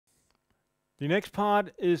The next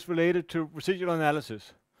part is related to residual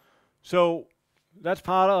analysis. So that's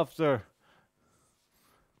part of the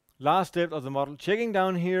last step of the model checking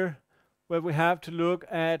down here, where we have to look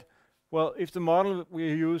at, well, if the model we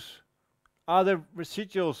use, are the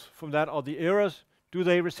residuals from that or the errors, do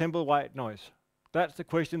they resemble white noise? That's the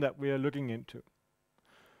question that we are looking into.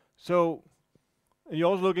 So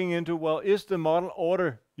you're also looking into, well, is the model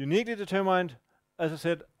order uniquely determined, as I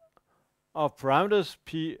said, of parameters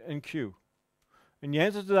P and Q? And the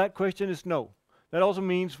answer to that question is no. That also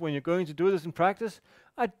means when you're going to do this in practice,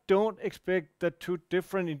 I don't expect that two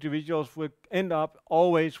different individuals will end up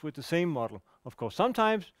always with the same model. Of course,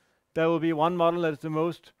 sometimes there will be one model that is the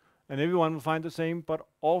most, and everyone will find the same, but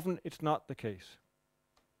often it's not the case.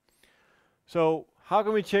 So how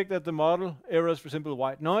can we check that the model errors resemble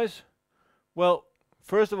white noise? Well,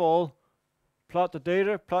 first of all, plot the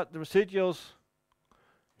data, plot the residuals.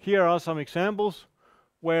 Here are some examples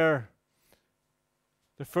where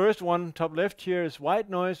the first one, top left here, is white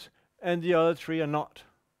noise, and the other three are not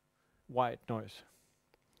white noise.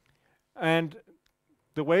 And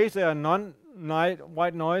the ways they are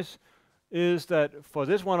non-white noise is that for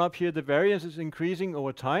this one up here, the variance is increasing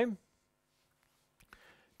over time.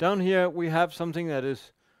 Down here, we have something that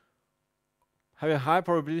is have a high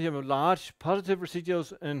probability of large positive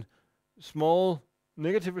residuals and small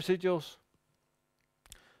negative residuals.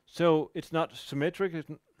 So it's not symmetric.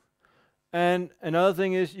 And another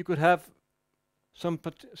thing is you could have some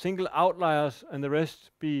single outliers and the rest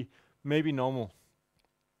be maybe normal.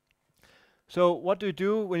 So what do you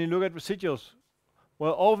do when you look at residuals?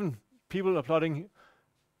 Well, often people are plotting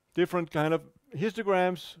different kind of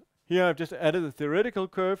histograms. Here I've just added a theoretical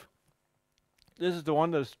curve. This is the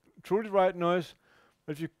one that's truly white noise.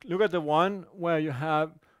 But if you look at the one where you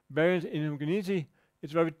have variance in homogeneity,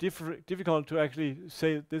 it's very difficult to actually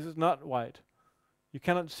say this is not white. You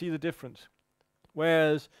cannot see the difference.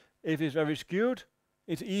 Whereas if it's very skewed,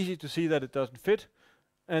 it's easy to see that it doesn't fit.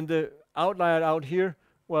 And the outlier out here,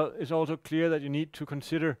 well, it's also clear that you need to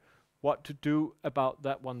consider what to do about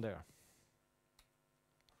that one there.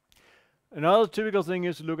 Another typical thing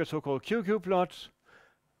is to look at so-called QQ plots,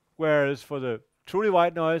 whereas for the truly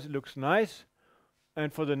white noise, it looks nice.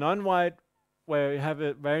 And for the non-white, where you have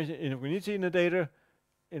a variance in homogeneity in the data,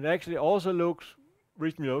 it actually also looks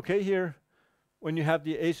reasonably okay here. When you have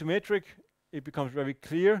the asymmetric, it becomes very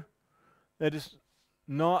clear that it's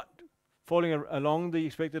not falling along the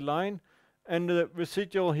expected line. And the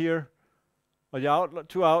residual here, or the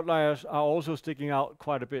two outliers, are also sticking out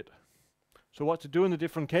quite a bit. So what to do in the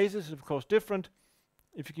different cases is of course different.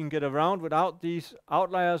 If you can get around without these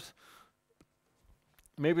outliers,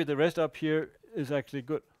 maybe the rest up here is actually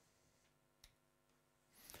good.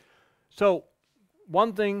 So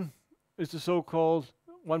one thing is the so-called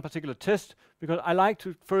one particular test, because I like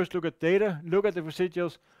to first look at data, look at the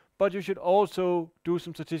residuals, but you should also do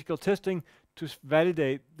some statistical testing to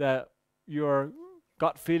validate that your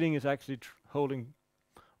gut feeling is actually holding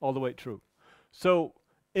all the way true. So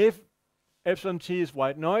if epsilon t is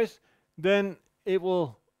white noise, then it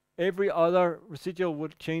will, every other residual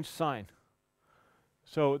would change sign.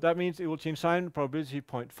 So that means it will change sign probability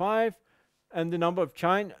 0.5, and the number of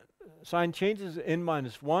sign changes is n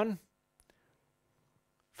minus 1,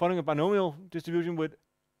 following a binomial distribution with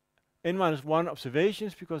n minus 1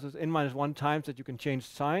 observations, because there's n minus 1 times that you can change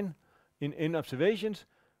sign in n observations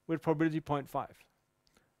with probability 0.5.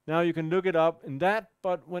 Now you can look it up in that,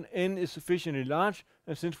 but when n is sufficiently large,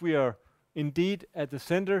 and since we are indeed at the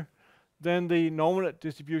center, then the normal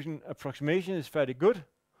distribution approximation is fairly good.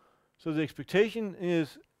 So the expectation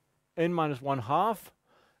is n minus 1/2,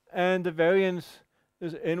 and the variance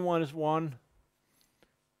is n minus 1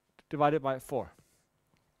 divided by 4.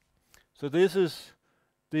 So this is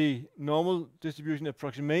the normal distribution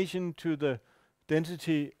approximation to the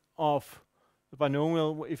density of the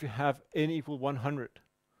binomial if you have n equal 100.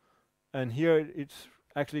 And here it's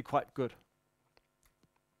actually quite good.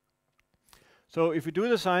 So if we do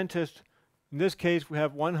the sign test, in this case we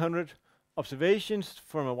have 100 observations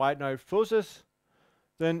from a white noise process.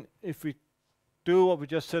 Then if we do what we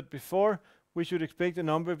just said before, we should expect a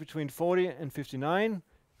number between 40 and 59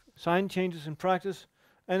 sign changes in practice.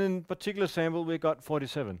 And in particular sample we got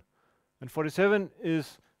 47. And 47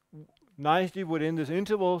 is nicely within this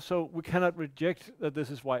interval, so we cannot reject that this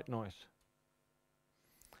is white noise.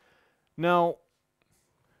 Now,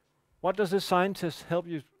 what does this sign test help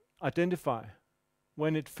you identify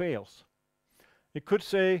when it fails? It could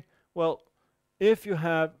say, well, if you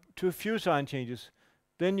have too few sign changes,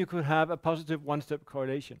 then you could have a positive one-step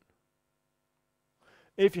correlation.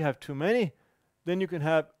 If you have too many, then you can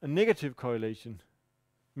have a negative correlation,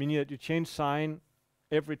 meaning that you change sign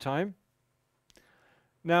every time.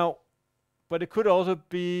 Now, but it could also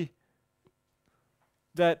be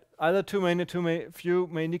that either too many or too few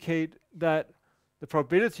may indicate that the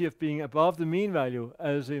probability of being above the mean value,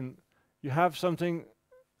 as in you have something,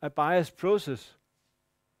 a biased process,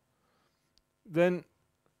 then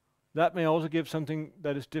that may also give something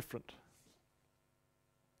that is different.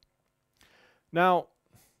 Now,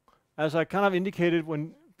 as I kind of indicated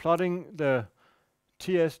when plotting the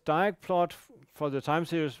TS Dirac plot for the time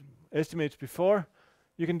series estimates before,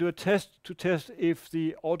 you can do a test to test if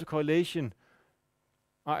the autocorrelation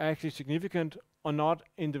are actually significant or not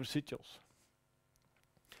in the residuals.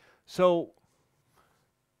 So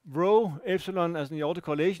rho epsilon as the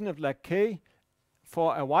autocorrelation of lag k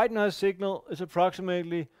for a white noise signal is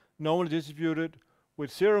approximately normally distributed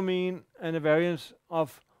with zero mean and a variance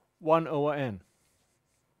of 1/n.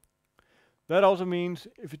 That also means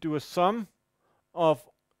if you do a sum of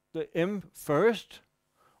the m first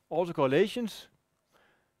autocorrelations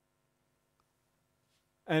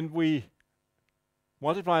and we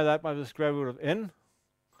multiply that by the square root of n,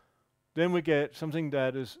 then we get something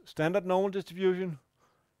that is standard normal distribution.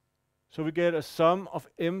 So we get a sum of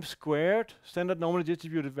m squared standard normally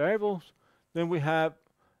distributed variables. Then we have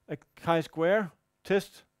a chi-square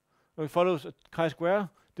test, which follows a chi-square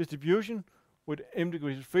distribution with m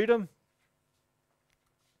degrees of freedom.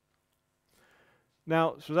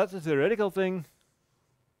 Now, so that's a theoretical thing.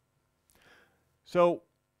 So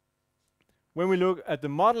when we look at the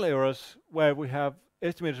model errors where we have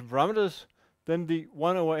estimated parameters, then the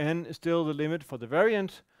 1/n is still the limit for the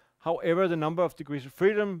variance. However, the number of degrees of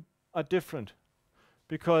freedom are different,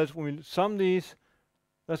 because when we sum these,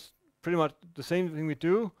 that's pretty much the same thing we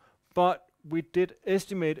do, but we did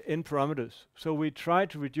estimate n parameters. So we tried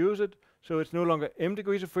to reduce it, so it's no longer m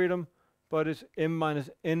degrees of freedom, but it's m minus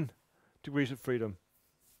n degrees of freedom.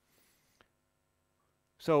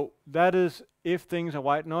 So that is, if things are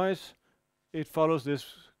white noise, it follows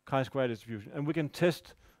this chi-square distribution, and we can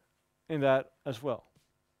test in that as well.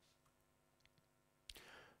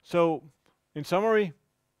 So in summary,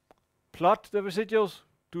 plot the residuals.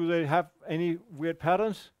 Do they have any weird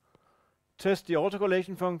patterns? Test the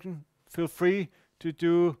autocorrelation function. Feel free to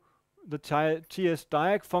do the TS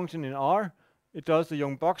Dirac function in R. It does the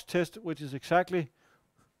Young box test, which is exactly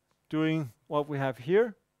doing what we have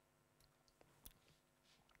here.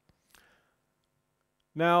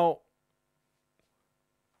 Now,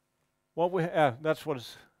 what we that's what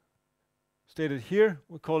is stated here.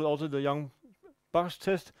 We call it also the Young box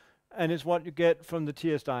test, and it's what you get from the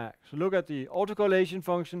TS Dirac. So look at the autocorrelation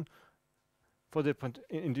function for the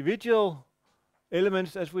individual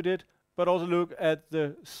elements as we did, but also look at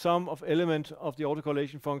the sum of elements of the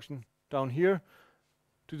autocorrelation function down here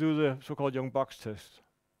to do the so-called Young box test.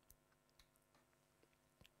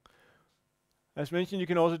 As mentioned, you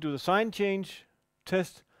can also do the sign change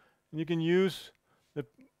test, and you can use the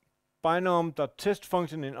binom.test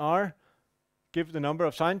function in R, give the number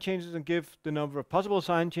of sign changes and give the number of possible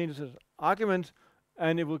sign changes as argument,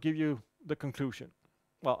 and it will give you the conclusion.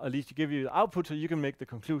 Well, at least to give you the output so you can make the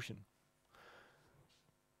conclusion.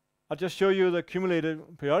 I'll just show you the accumulated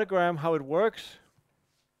periodigram, how it works.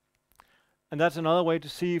 And that's another way to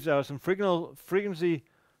see if there are some frequency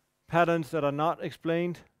patterns that are not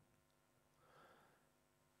explained.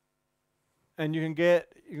 And you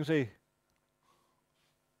can say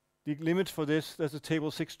the limits for this. There's a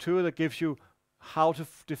table 6.2 that gives you how to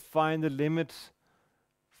define the limits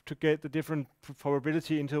to get the different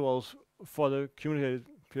probability intervals for the accumulated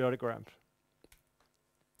periodograms.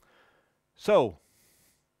 So,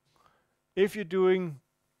 when you're doing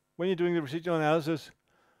the residual analysis,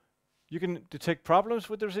 you can detect problems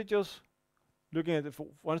with the residuals, looking at the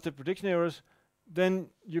one-step prediction errors. Then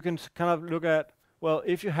you can kind of look at, well,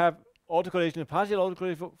 if you have autocorrelation and partial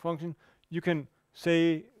autocorrelation function, you can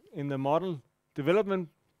say in the model development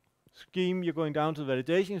scheme, you're going down to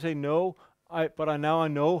validation, say no, but now I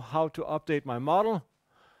know how to update my model.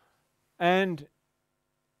 And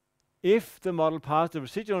if the model passed the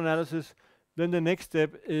residual analysis, then the next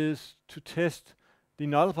step is to test the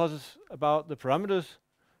null hypothesis about the parameters,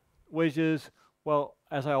 which is, well,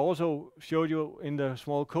 as I also showed you in the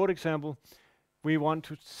small code example, we want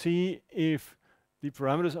to see if the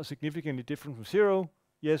parameters are significantly different from zero,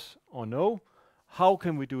 yes or no. How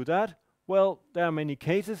can we do that? Well, there are many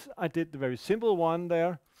cases. I did the very simple one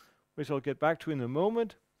there, which I'll get back to in a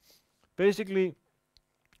moment. Basically,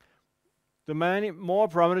 the more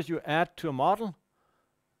parameters you add to a model,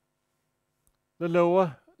 the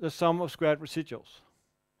lower the sum of squared residuals.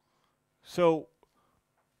 So,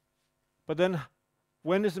 but then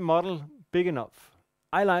when is the model big enough?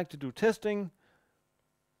 I like to do testing.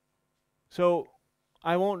 So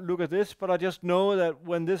I won't look at this, but I just know that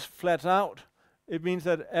when this flats out, it means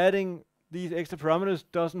that adding these extra parameters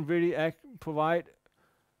doesn't really provide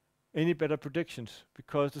any better predictions,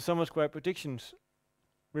 because the sum of squared predictions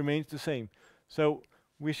remains the same. So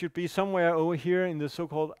we should be somewhere over here in the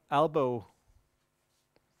so-called elbow.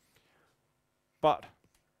 But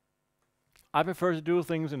I prefer to do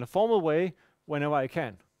things in a formal way whenever I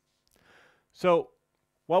can. So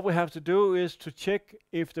what we have to do is to check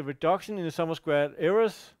if the reduction in the sum of squared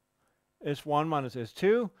errors, S1 minus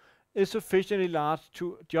S2, is sufficiently large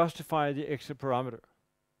to justify the extra parameter.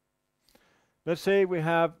 Let's say we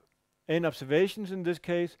have n observations in this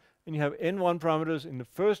case, and you have n1 parameters in the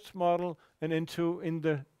first model and n2 in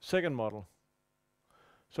the second model.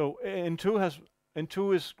 So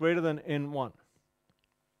n2 is greater than n1.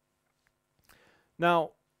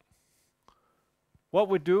 Now, what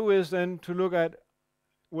we do is then to look at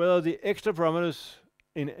whether the extra parameters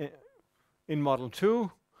in model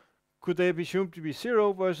 2, could they be assumed to be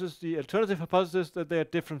 0 versus the alternative hypothesis that they are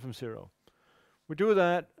different from 0. We do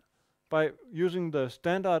that by using the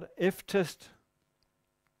standard F-test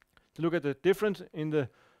to look at the difference in the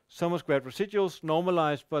sum of squared residuals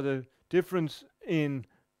normalized by the difference in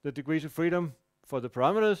the degrees of freedom for the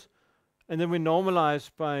parameters, and then we normalize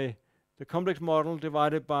by the complex model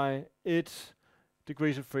divided by its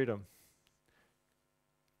degrees of freedom.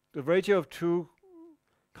 The ratio of two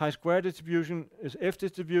chi-square distribution is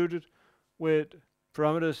F-distributed with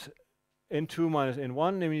parameters n2 minus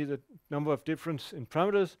n1, namely the number of difference in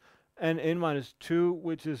parameters, and n minus 2,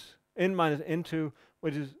 which is n minus n2,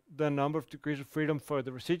 which is the number of degrees of freedom for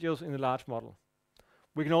the residuals in the large model.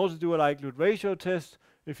 We can also do a likelihood ratio test,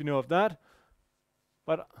 if you know of that,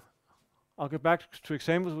 but I'll get back to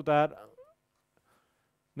examples with that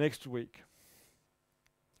next week.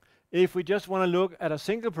 If we just want to look at a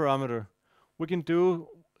single parameter, we can do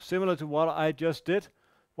similar to what I just did.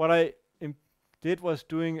 What I did was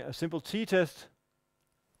doing a simple t-test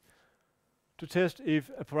to test if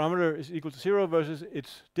a parameter is equal to 0 versus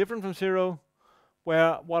it's different from 0,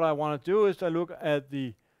 where what I want to do is I look at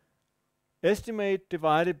the estimate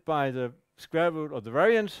divided by the square root of the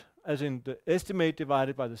variance, as in the estimate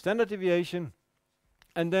divided by the standard deviation,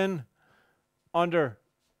 and then under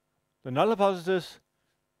the null hypothesis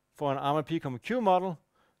for an ARMA P, Q model,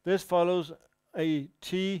 this follows a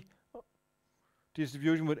t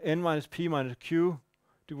distribution with n minus p minus q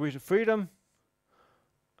degrees of freedom.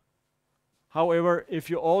 However, if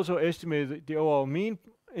you also estimate the overall mean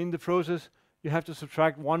in the process, you have to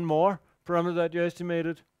subtract one more parameter that you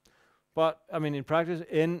estimated. But I mean, in practice,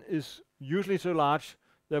 n is usually so large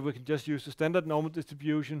that we can just use the standard normal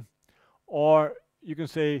distribution. Or you can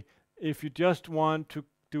say, if you just want to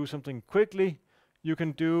do something quickly, you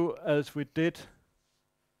can do as we did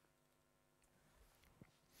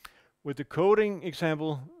with the coding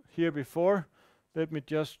example here before. Let me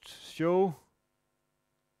just show.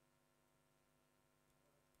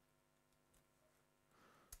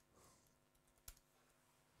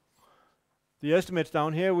 The estimates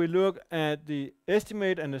down here, we look at the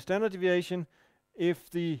estimate and the standard deviation. If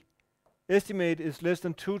the estimate is less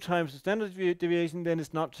than 2 times the standard deviation, then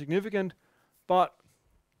it's not significant. But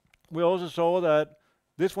we also saw that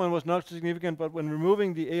this one was not significant, but when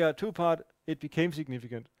removing the AR2 part, it became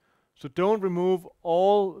significant. So don't remove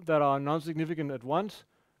all that are non-significant at once.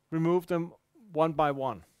 Remove them one by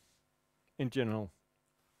one in general.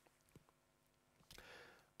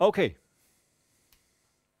 Okay.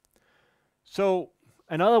 So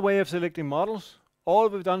another way of selecting models, all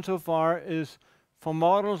we've done so far is for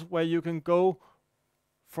models where you can go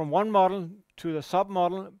from one model to the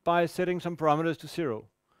submodel by setting some parameters to 0,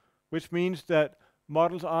 which means that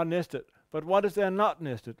models are nested. But what if they're not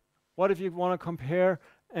nested? What if you want to compare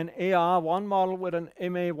an AR1 model with an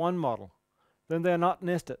MA1 model? Then they're not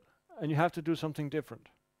nested, and you have to do something different.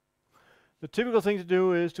 The typical thing to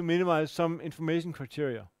do is to minimize some information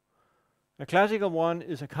criteria. A classical one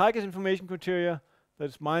is a Keiger's information criteria that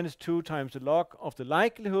is -2 times the log of the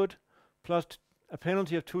likelihood plus a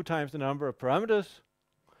penalty of 2 times the number of parameters.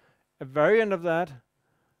 A variant of that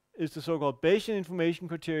is the so-called Bayesian information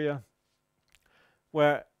criteria,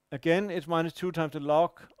 where again it's -2 times the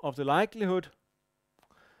log of the likelihood,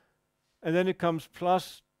 and then it comes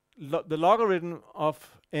plus the logarithm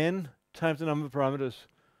of n times the number of parameters.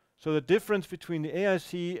 So the difference between the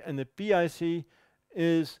AIC and the BIC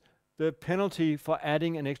is the penalty for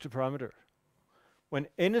adding an extra parameter. When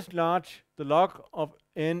n is large, the log of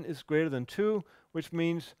n is greater than 2, which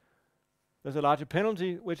means there's a larger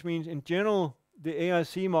penalty, which means in general the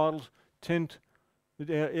AIC models the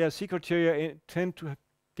AIC criteria tend to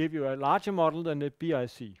give you a larger model than the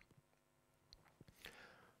BIC.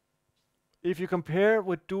 if you compare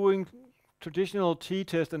with doing traditional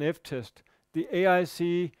t-test and f-test, the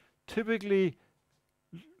AIC typically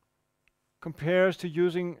compares to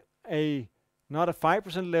using not a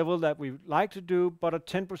 5% level that we like to do, but a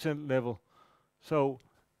 10% level. So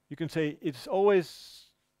you can say it's always,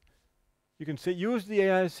 you can say use the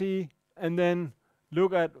AIC and then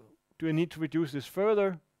look at, do I need to reduce this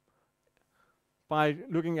further by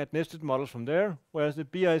looking at nested models from there, whereas the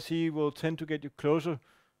BIC will tend to get you closer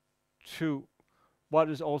to what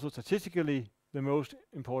is also statistically the most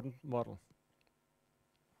important model.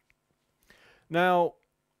 Now,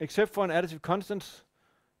 except for an additive constant,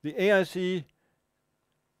 the AIC,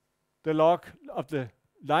 the log of the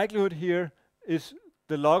likelihood here is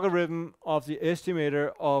the logarithm of the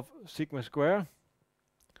estimator of sigma square.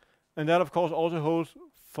 And that of course also holds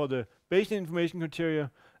for the Bayesian information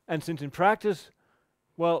criteria. And since in practice,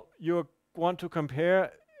 well, you want to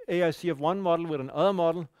compare AIC of one model with another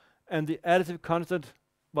model, and the additive constant,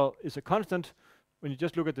 well, is a constant. When you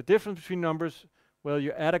just look at the difference between numbers, well,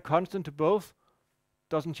 you add a constant to both,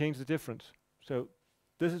 doesn't change the difference. So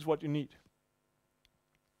this is what you need.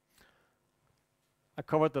 I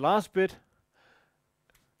covered the last bit.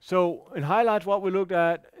 So in highlights, what we looked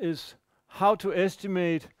at is how to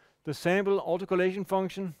estimate the sample autocorrelation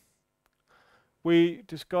function. We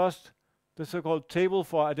discussed the so-called table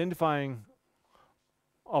for identifying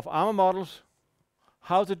of ARMA models,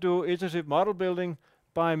 how to do iterative model building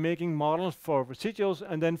by making models for residuals,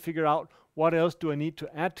 and then figure out what else do I need to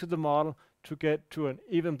add to the model to get to an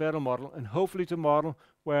even better model, and hopefully to a model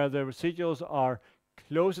where the residuals are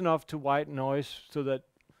close enough to white noise so that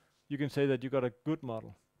you can say that you got a good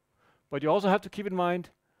model. But you also have to keep in mind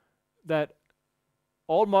that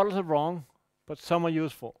all models are wrong, but some are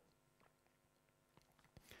useful.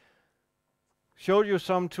 Showed you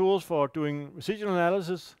some tools for doing residual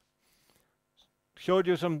analysis, showed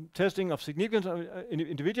you some testing of significance of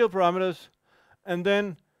individual parameters, and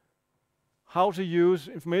then how to use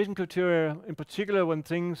information criteria, in particular when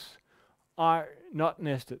things are not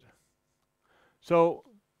nested. So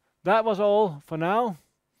that was all for now.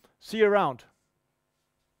 See you around.